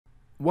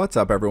What's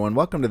up everyone,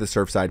 welcome to the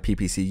Surfside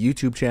PPC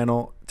YouTube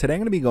channel. Today I'm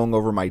going to be going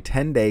over my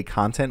 10-day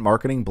content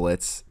marketing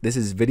blitz. This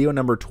is video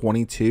number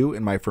 22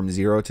 in my From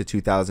Zero to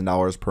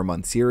 $2,000 per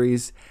month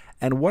series.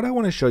 And what I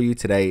want to show you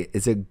today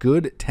is a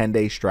good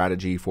 10-day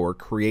strategy for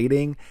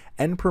creating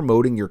and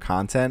promoting your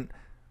content.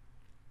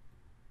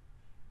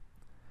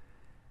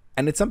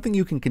 And it's something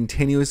you can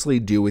continuously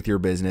do with your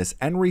business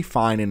and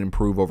refine and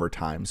improve over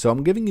time. So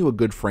I'm giving you a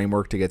good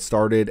framework to get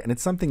started, and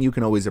it's something you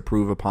can always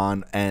improve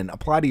upon and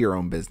apply to your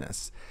own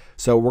business.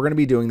 So we're going to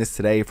be doing this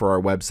today for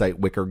our website,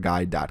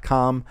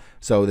 wickerguide.com.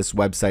 So this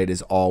website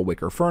is all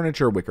wicker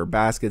furniture, wicker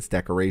baskets,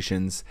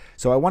 decorations.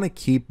 So I want to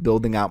keep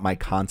building out my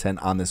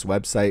content on this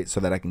website so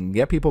that I can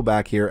get people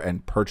back here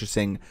and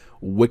purchasing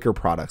wicker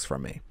products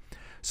from me.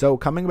 So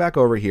coming back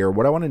over here,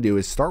 what I want to do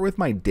is start with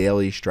my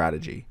daily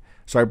strategy.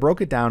 So I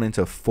broke it down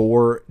into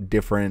 4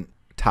 different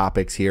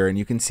topics here, and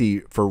you can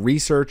see for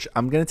research,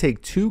 I'm going to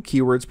take 2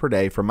 keywords per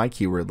day from my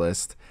keyword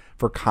list.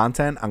 For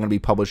content, I'm going to be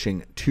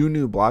publishing 2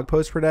 new blog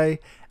posts per day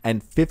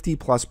and 50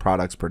 plus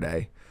products per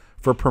day.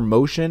 For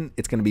promotion,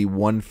 it's going to be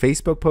 1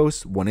 Facebook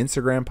post, 1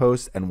 Instagram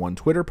post, and 1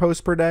 Twitter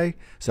post per day.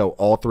 So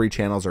all 3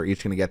 channels are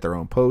each going to get their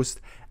own post,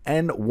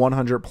 and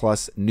 100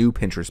 plus new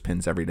Pinterest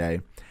pins every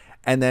day.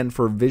 And then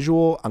for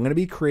visual, I'm going to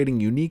be creating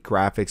unique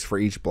graphics for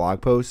each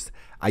blog post.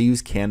 I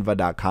use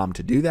canva.com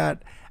to do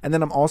that. And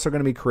then I'm also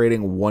going to be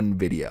creating 1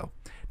 video.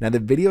 Now the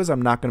videos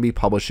I'm not going to be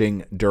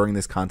publishing during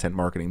this content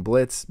marketing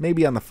blitz,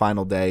 maybe on the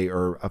final day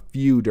or a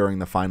few during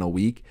the final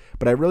week,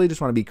 but I really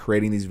just want to be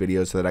creating these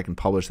videos so that I can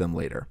publish them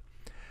later.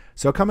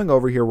 So coming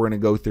over here, we're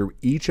going to go through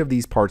each of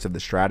these parts of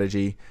the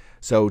strategy.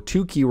 So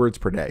 2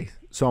 keywords per day.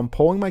 So I'm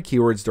pulling my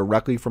keywords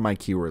directly from my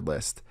keyword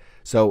list.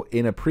 So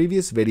in a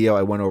previous video,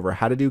 I went over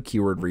how to do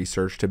keyword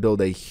research to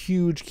build a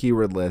huge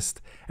keyword list.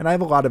 And I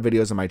have a lot of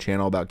videos on my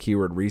channel about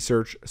keyword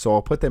research, so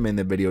I'll put them in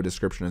the video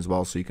description as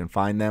well so you can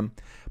find them.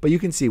 But you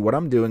can see what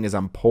I'm doing is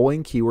I'm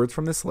pulling keywords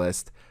from this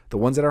list. The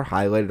ones that are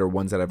highlighted are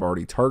ones that I've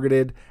already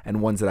targeted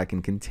and ones that I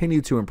can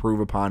continue to improve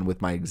upon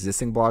with my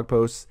existing blog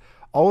posts.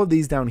 All of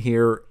these down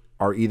here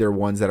are either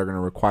ones that are going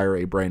to require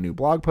a brand new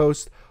blog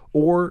post,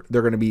 or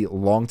they're going to be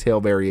long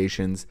tail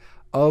variations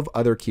of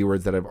other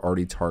keywords that I've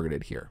already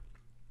targeted here.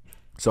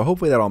 So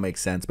hopefully that all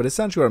makes sense, but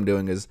essentially what I'm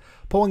doing is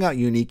pulling out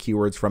unique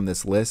keywords from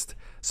this list.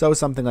 So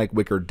something like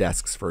wicker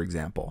desks, for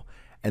example.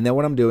 And then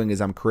what I'm doing is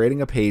I'm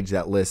creating a page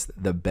that lists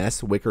the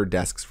best wicker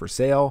desks for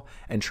sale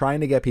and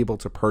trying to get people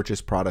to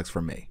purchase products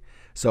from me.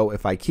 So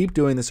if I keep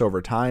doing this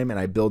over time and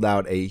I build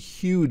out a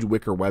huge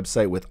wicker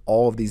website with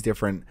all of these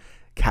different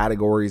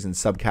categories and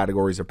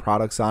subcategories of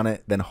products on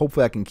it, then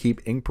hopefully I can keep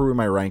improving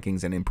my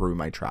rankings and improving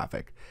my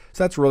traffic.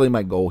 So that's really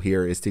my goal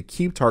here, is to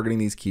keep targeting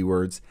these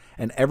keywords.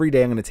 And every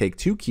day I'm going to take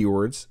 2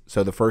 keywords.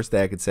 So the first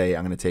day I could say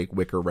I'm going to take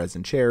wicker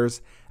resin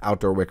chairs,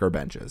 outdoor wicker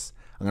benches.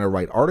 I'm going to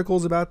write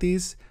articles about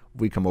these.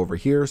 We come over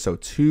here. So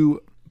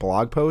 2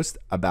 blog posts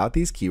about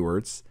these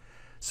keywords.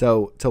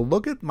 So to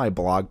look at my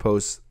blog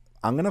posts,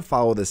 I'm going to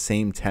follow the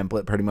same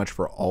template pretty much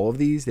for all of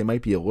these. They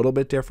might be a little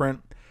bit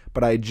different,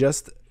 but I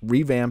just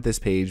revamped this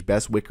page,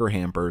 best wicker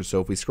hampers.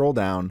 So if we scroll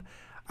down,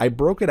 I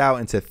broke it out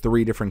into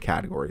 3 different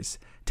categories: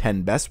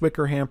 10 best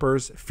wicker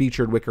hampers,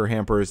 featured wicker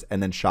hampers,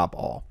 and then shop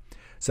all.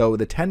 So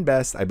the 10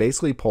 best, I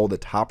basically pull the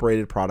top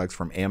rated products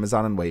from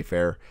Amazon and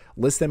Wayfair,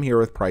 list them here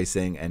with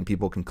pricing, and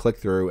people can click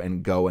through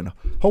and go and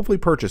hopefully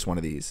purchase one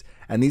of these.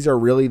 And these are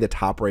really the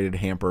top rated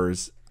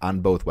hampers on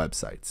both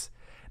websites.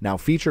 Now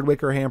featured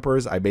wicker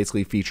hampers, I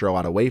basically feature a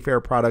lot of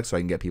Wayfair products so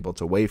I can get people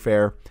to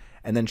Wayfair.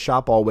 And then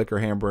shop all wicker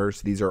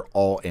hampers, these are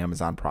all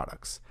Amazon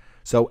products.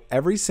 So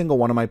every single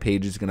one of my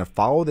pages is going to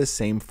follow this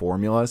same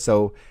formula.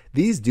 So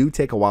these do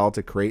take a while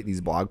to create these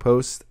blog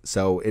posts.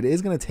 So it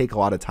is going to take a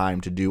lot of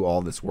time to do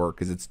all this work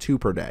because it's 2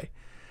 per day.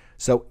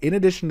 So in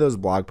addition to those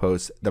blog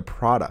posts, the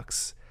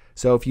products.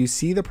 So if you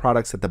see the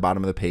products at the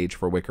bottom of the page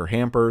for wicker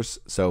hampers,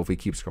 so if we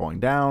keep scrolling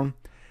down,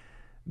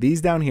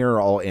 these down here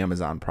are all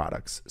Amazon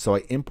products. So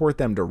I import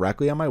them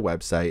directly on my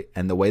website.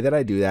 And the way that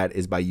I do that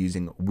is by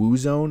using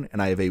WooZone,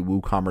 and I have a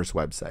WooCommerce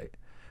website.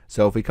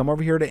 So if we come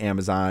over here to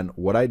Amazon,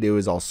 what I do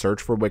is I'll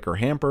search for wicker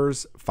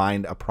hampers,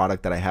 find a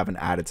product that I haven't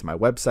added to my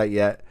website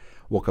yet.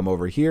 We'll come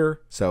over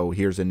here. So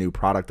here's a new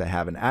product I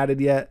haven't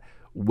added yet: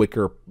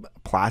 wicker,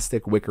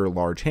 plastic wicker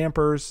large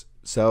hampers.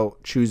 So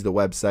choose the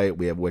website.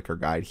 We have Wicker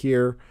Guide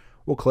here.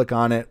 We'll click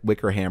on it,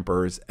 wicker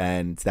hampers,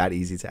 and it's that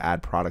easy to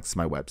add products to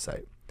my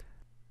website.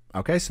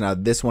 Okay, so now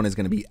this one is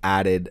going to be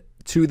added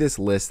to this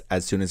list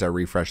as soon as I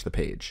refresh the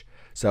page.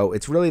 So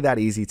it's really that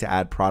easy to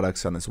add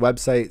products on this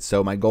website.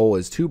 So my goal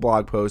is 2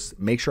 blog posts,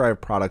 make sure I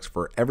have products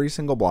for every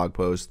single blog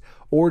post,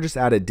 or just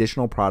add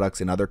additional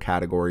products in other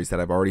categories that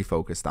I've already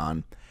focused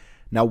on.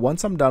 Now,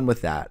 once I'm done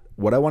with that,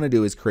 what I want to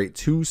do is create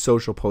 2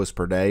 social posts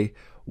per day,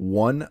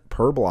 1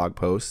 per blog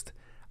post.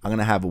 I'm going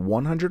to have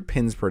 100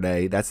 pins per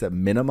day. That's the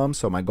minimum.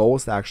 So my goal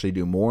is to actually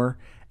do more.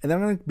 And then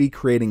I'm going to be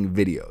creating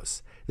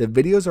videos. The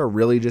videos are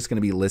really just going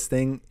to be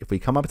listing, if we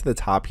come up to the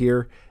top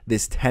here,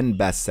 this 10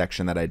 best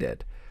section that I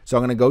did. So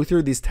I'm going to go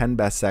through these 10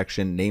 best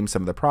section, name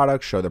some of the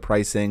products, show the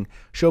pricing,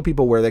 show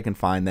people where they can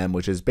find them,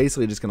 which is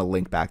basically just going to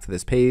link back to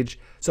this page.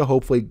 So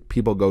hopefully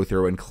people go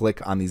through and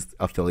click on these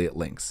affiliate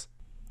links.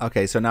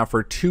 Okay, so now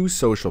for 2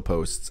 social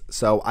posts.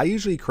 So I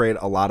usually create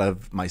a lot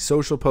of my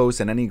social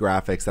posts and any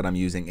graphics that I'm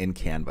using in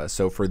Canva.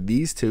 So for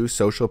these 2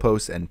 social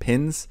posts and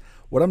pins,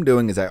 what I'm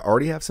doing is I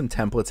already have some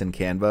templates in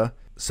Canva.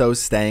 So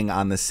staying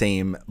on the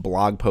same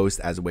blog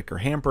post as Wicker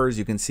Hampers,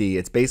 you can see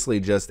it's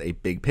basically just a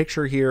big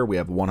picture here. We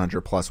have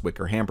 100 plus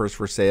Wicker Hampers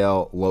for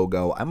sale,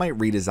 logo. I might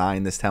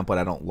redesign this template.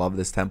 I don't love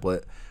this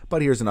template,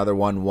 but here's another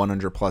one,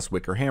 100 plus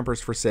Wicker Hampers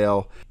for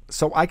sale.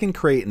 So I can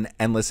create an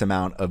endless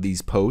amount of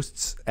these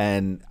posts,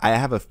 and I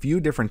have a few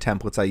different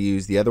templates I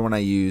use. The other one I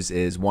use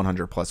is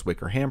 100 plus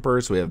Wicker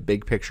Hampers. So we have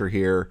big picture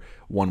here,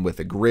 one with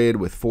a grid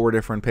with 4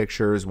 different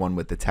pictures, one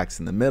with the text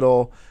in the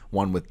middle,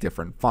 one with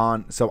different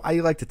font. So I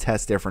like to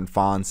test different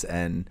fonts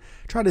and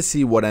try to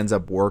see what ends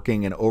up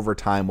working, and over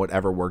time,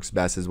 whatever works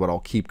best is what I'll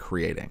keep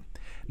creating.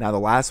 Now the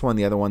last one,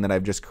 the other one that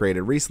I've just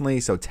created recently,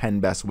 so 10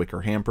 best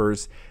Wicker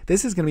Hampers.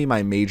 This is going to be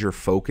my major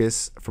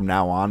focus from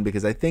now on,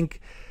 because I think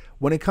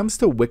when it comes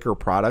to wicker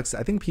products,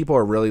 I think people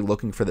are really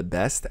looking for the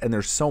best, and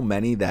there's so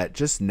many that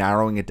just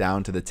narrowing it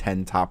down to the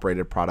 10 top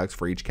rated products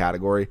for each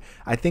category,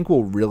 I think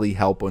will really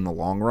help in the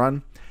long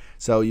run.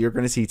 So you're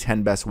going to see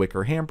 10 best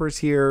wicker hampers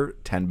here,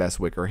 10 best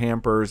wicker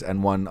hampers,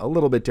 and one a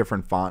little bit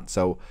different font.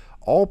 So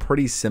all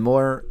pretty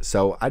similar.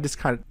 So I just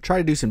kind of try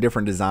to do some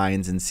different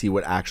designs and see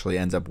what actually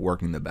ends up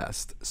working the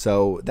best.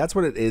 So that's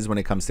what it is when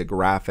it comes to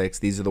graphics.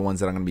 These are the ones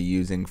that I'm going to be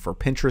using for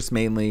Pinterest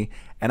mainly,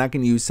 and I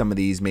can use some of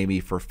these maybe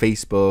for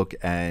Facebook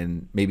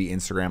and maybe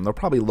Instagram. They'll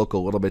probably look a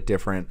little bit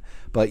different,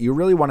 but you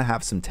really want to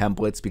have some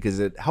templates because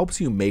it helps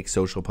you make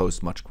social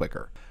posts much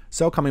quicker.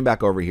 So coming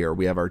back over here,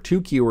 we have our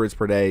 2 keywords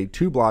per day,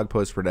 2 blog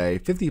posts per day,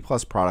 50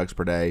 plus products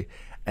per day.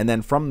 And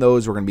then from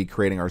those, we're going to be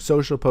creating our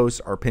social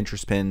posts, our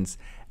Pinterest pins,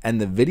 and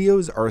the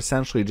videos are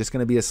essentially just going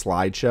to be a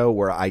slideshow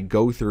where I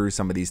go through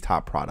some of these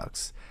top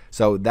products.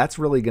 So that's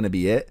really going to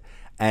be it.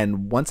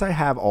 And once I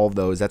have all of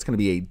those, that's going to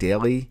be a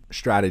daily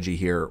strategy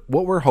here.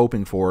 What we're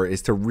hoping for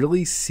is to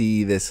really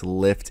see this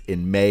lift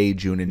in May,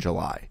 June, and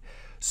July.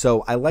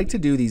 So I like to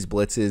do these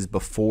blitzes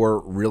before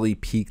really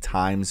peak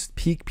times,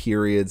 peak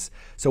periods.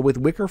 So with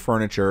wicker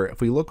furniture, if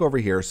we look over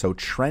here, so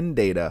trend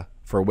data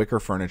for wicker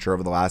furniture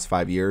over the last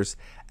 5 years,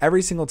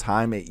 every single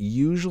time it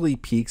usually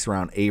peaks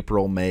around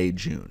April, May,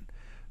 June.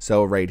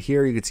 So right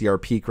here, you can see our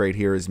peak right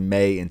here is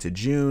May into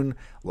June.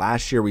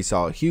 Last year, we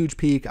saw a huge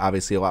peak.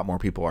 Obviously, a lot more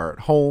people are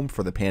at home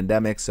for the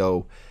pandemic.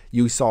 So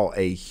you saw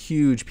a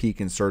huge peak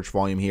in search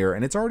volume here,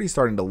 and it's already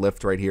starting to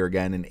lift right here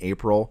again in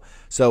April.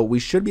 So we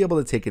should be able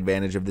to take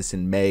advantage of this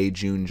in May,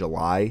 June,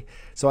 July.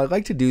 So I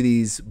like to do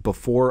these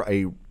before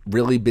a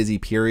really busy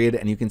period,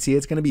 and you can see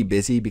it's going to be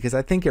busy because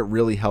I think it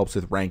really helps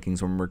with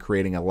rankings when we're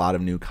creating a lot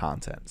of new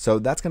content. So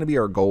that's going to be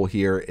our goal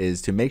here,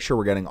 is to make sure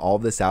we're getting all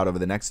of this out over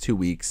the next 2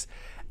 weeks.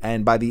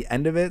 And by the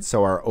end of it,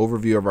 so our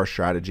overview of our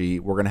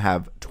strategy, we're going to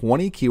have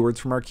 20 keywords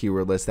from our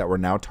keyword list that we're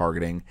now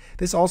targeting.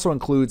 This also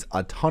includes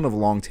a ton of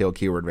long tail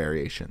keyword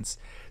variations.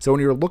 So when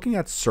you're looking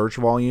at search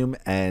volume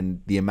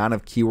and the amount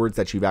of keywords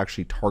that you've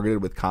actually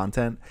targeted with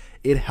content,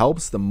 it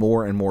helps the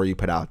more and more you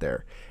put out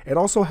there. It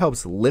also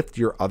helps lift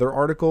your other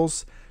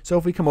articles. So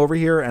if we come over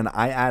here and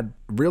I add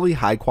really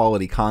high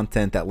quality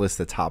content that lists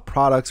the top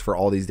products for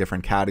all these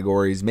different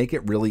categories, make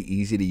it really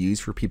easy to use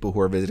for people who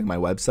are visiting my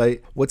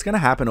website, what's going to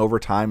happen over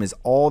time is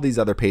all these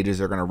other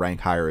pages are going to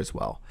rank higher as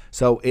well.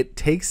 So it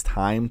takes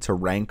time to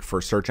rank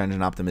for search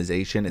engine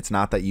optimization. It's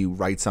not that you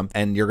write something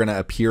and you're going to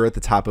appear at the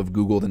top of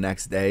Google the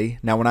next day.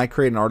 Now, when I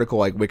create an article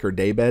like wicker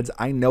daybeds,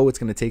 I know it's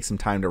going to take some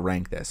time to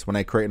rank this. When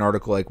I create an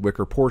article like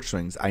wicker porch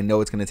swings, I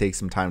know it's going to take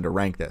some time to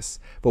rank this.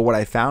 But what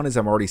I found is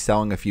I'm already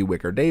selling a few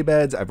wicker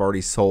daybeds. I've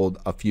already sold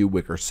a few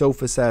wicker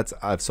sofa sets.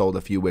 I've sold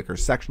a few wicker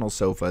sectional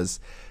sofas.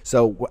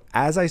 So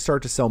as I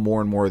start to sell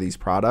more and more of these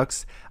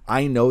products,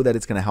 I know that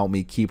it's going to help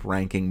me keep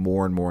ranking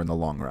more and more in the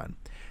long run.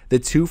 The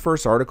 2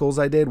 first articles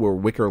I did were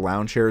wicker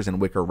lounge chairs and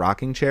wicker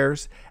rocking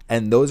chairs,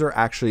 and those are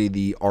actually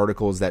the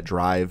articles that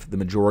drive the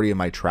majority of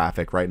my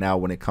traffic right now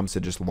when it comes to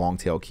just long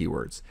tail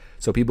keywords.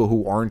 So people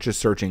who aren't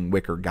just searching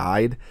wicker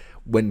guide,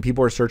 when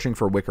people are searching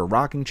for wicker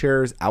rocking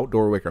chairs,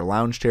 outdoor wicker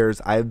lounge chairs,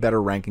 I have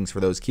better rankings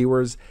for those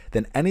keywords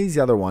than any of these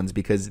other ones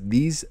because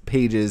these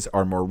pages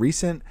are more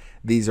recent.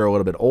 These are a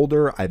little bit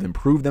older. I've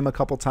improved them a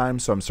couple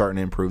times, so I'm starting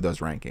to improve those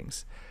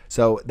rankings.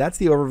 So that's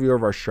the overview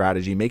of our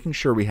strategy, making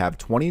sure we have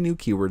 20 new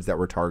keywords that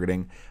we're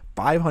targeting,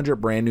 500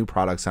 brand new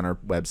products on our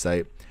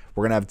website.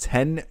 We're going to have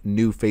 10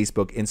 new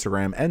Facebook,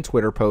 Instagram, and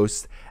Twitter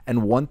posts,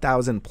 and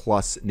 1,000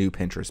 plus new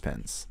Pinterest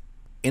pins.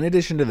 In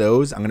addition to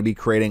those, I'm going to be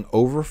creating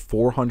over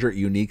 400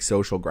 unique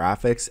social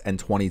graphics and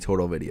 20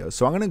 total videos.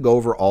 So I'm going to go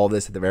over all of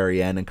this at the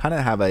very end and kind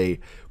of have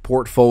a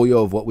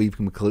portfolio of what we've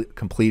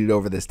completed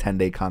over this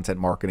 10-day content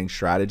marketing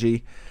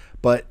strategy.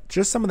 But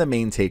just some of the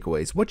main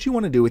takeaways, what you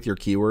want to do with your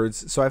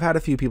keywords. So I've had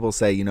a few people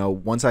say, you know,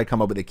 once I come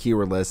up with a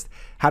keyword list,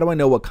 how do I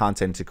know what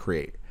content to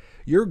create?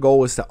 Your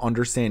goal is to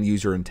understand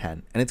user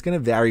intent, and it's going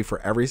to vary for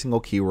every single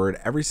keyword,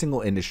 every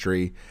single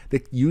industry.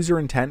 The user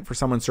intent for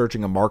someone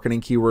searching a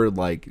marketing keyword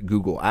like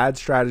Google ad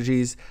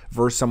strategies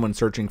versus someone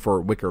searching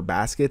for wicker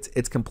baskets,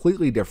 it's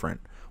completely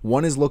different.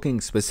 One is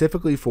looking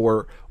specifically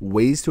for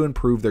ways to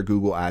improve their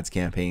Google Ads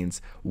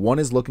campaigns. One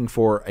is looking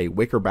for a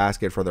wicker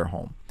basket for their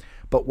home.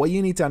 But what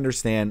you need to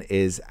understand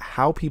is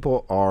how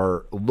people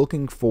are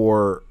looking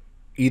for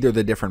either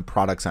the different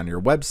products on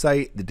your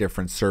website, the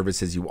different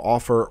services you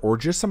offer, or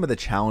just some of the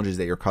challenges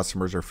that your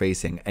customers are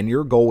facing. And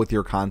your goal with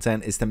your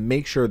content is to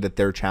make sure that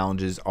their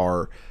challenges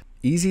are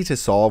easy to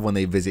solve when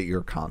they visit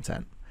your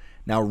content.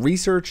 Now,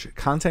 research,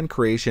 content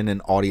creation,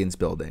 and audience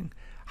building.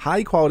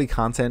 High quality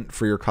content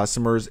for your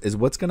customers is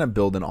what's going to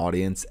build an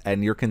audience,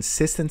 and your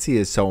consistency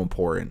is so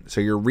important. So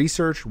your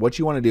research, what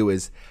you want to do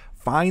is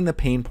find the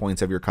pain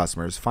points of your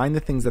customers, find the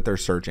things that they're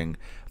searching,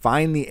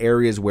 find the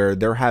areas where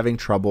they're having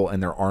trouble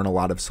and there aren't a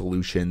lot of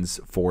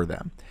solutions for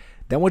them.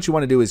 Then what you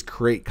want to do is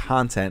create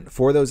content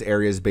for those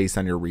areas based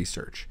on your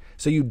research.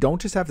 So you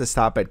don't just have to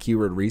stop at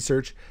keyword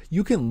research.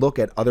 You can look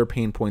at other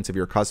pain points of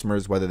your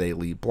customers, whether they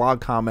leave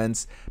blog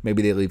comments,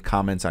 maybe they leave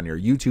comments on your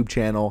YouTube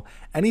channel,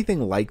 anything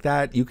like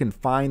that. You can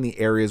find the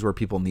areas where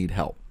people need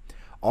help.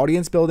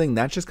 Audience building,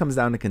 that just comes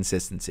down to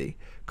consistency.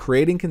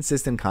 Creating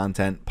consistent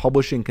content,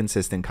 publishing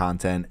consistent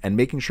content, and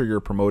making sure you're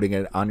promoting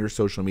it on your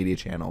social media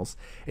channels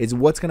is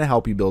what's going to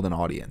help you build an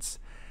audience.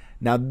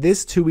 Now,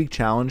 this 2-week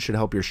challenge should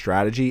help your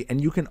strategy,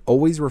 and you can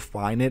always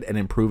refine it and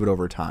improve it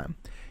over time.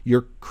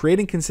 You're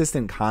creating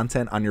consistent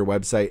content on your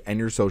website and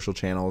your social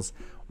channels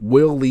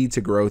will lead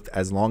to growth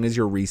as long as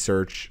your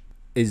research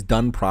is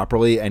done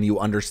properly and you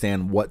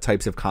understand what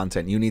types of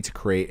content you need to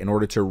create in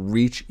order to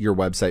reach your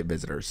website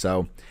visitors.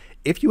 So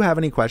if you have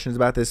any questions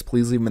about this,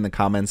 please leave them in the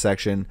comments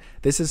section.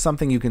 This is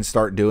something you can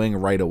start doing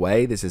right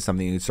away. This is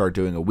something you can start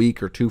doing a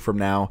week or two from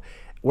now.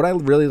 What I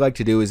really like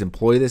to do is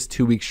employ this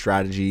 2-week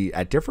strategy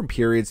at different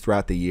periods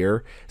throughout the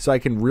year so I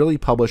can really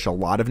publish a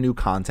lot of new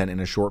content in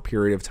a short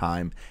period of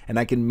time, and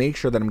I can make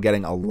sure that I'm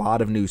getting a lot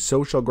of new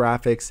social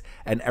graphics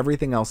and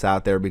everything else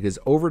out there, because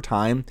over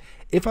time,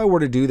 if I were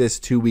to do this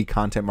 2-week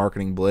content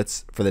marketing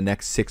blitz for the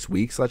next 6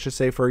 weeks, let's just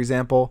say, for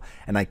example,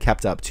 and I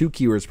kept up 2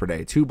 keywords per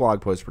day, 2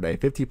 blog posts per day,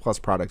 50 plus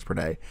products per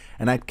day,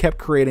 and I kept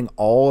creating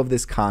all of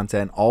this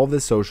content, all of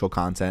this social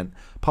content,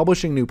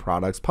 publishing new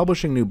products,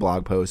 publishing new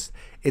blog posts,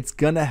 it's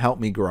going to help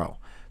me grow.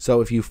 So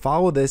if you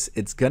follow this,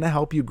 it's going to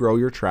help you grow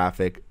your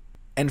traffic.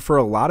 And for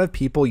a lot of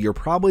people, you're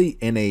probably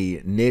in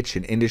a niche,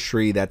 an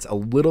industry that's a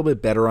little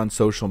bit better on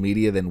social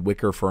media than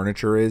wicker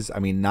furniture is. I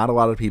mean, not a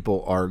lot of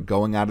people are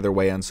going out of their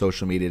way on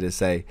social media to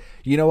say,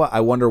 you know what,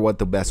 I wonder what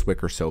the best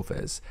wicker sofa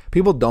is.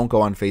 People don't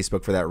go on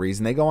Facebook for that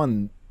reason. They go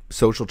on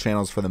social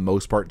channels for the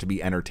most part to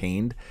be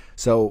entertained.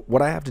 So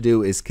what I have to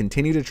do is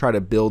continue to try to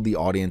build the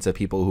audience of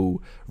people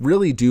who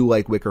really do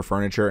like wicker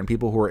furniture and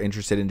people who are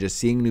interested in just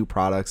seeing new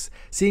products,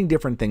 seeing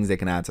different things they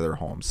can add to their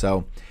home.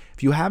 So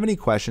if you have any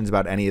questions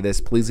about any of this,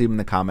 please leave them in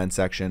the comments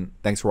section.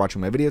 Thanks for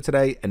watching my video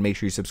today, and make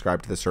sure you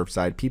subscribe to the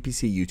Surfside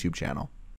PPC YouTube channel.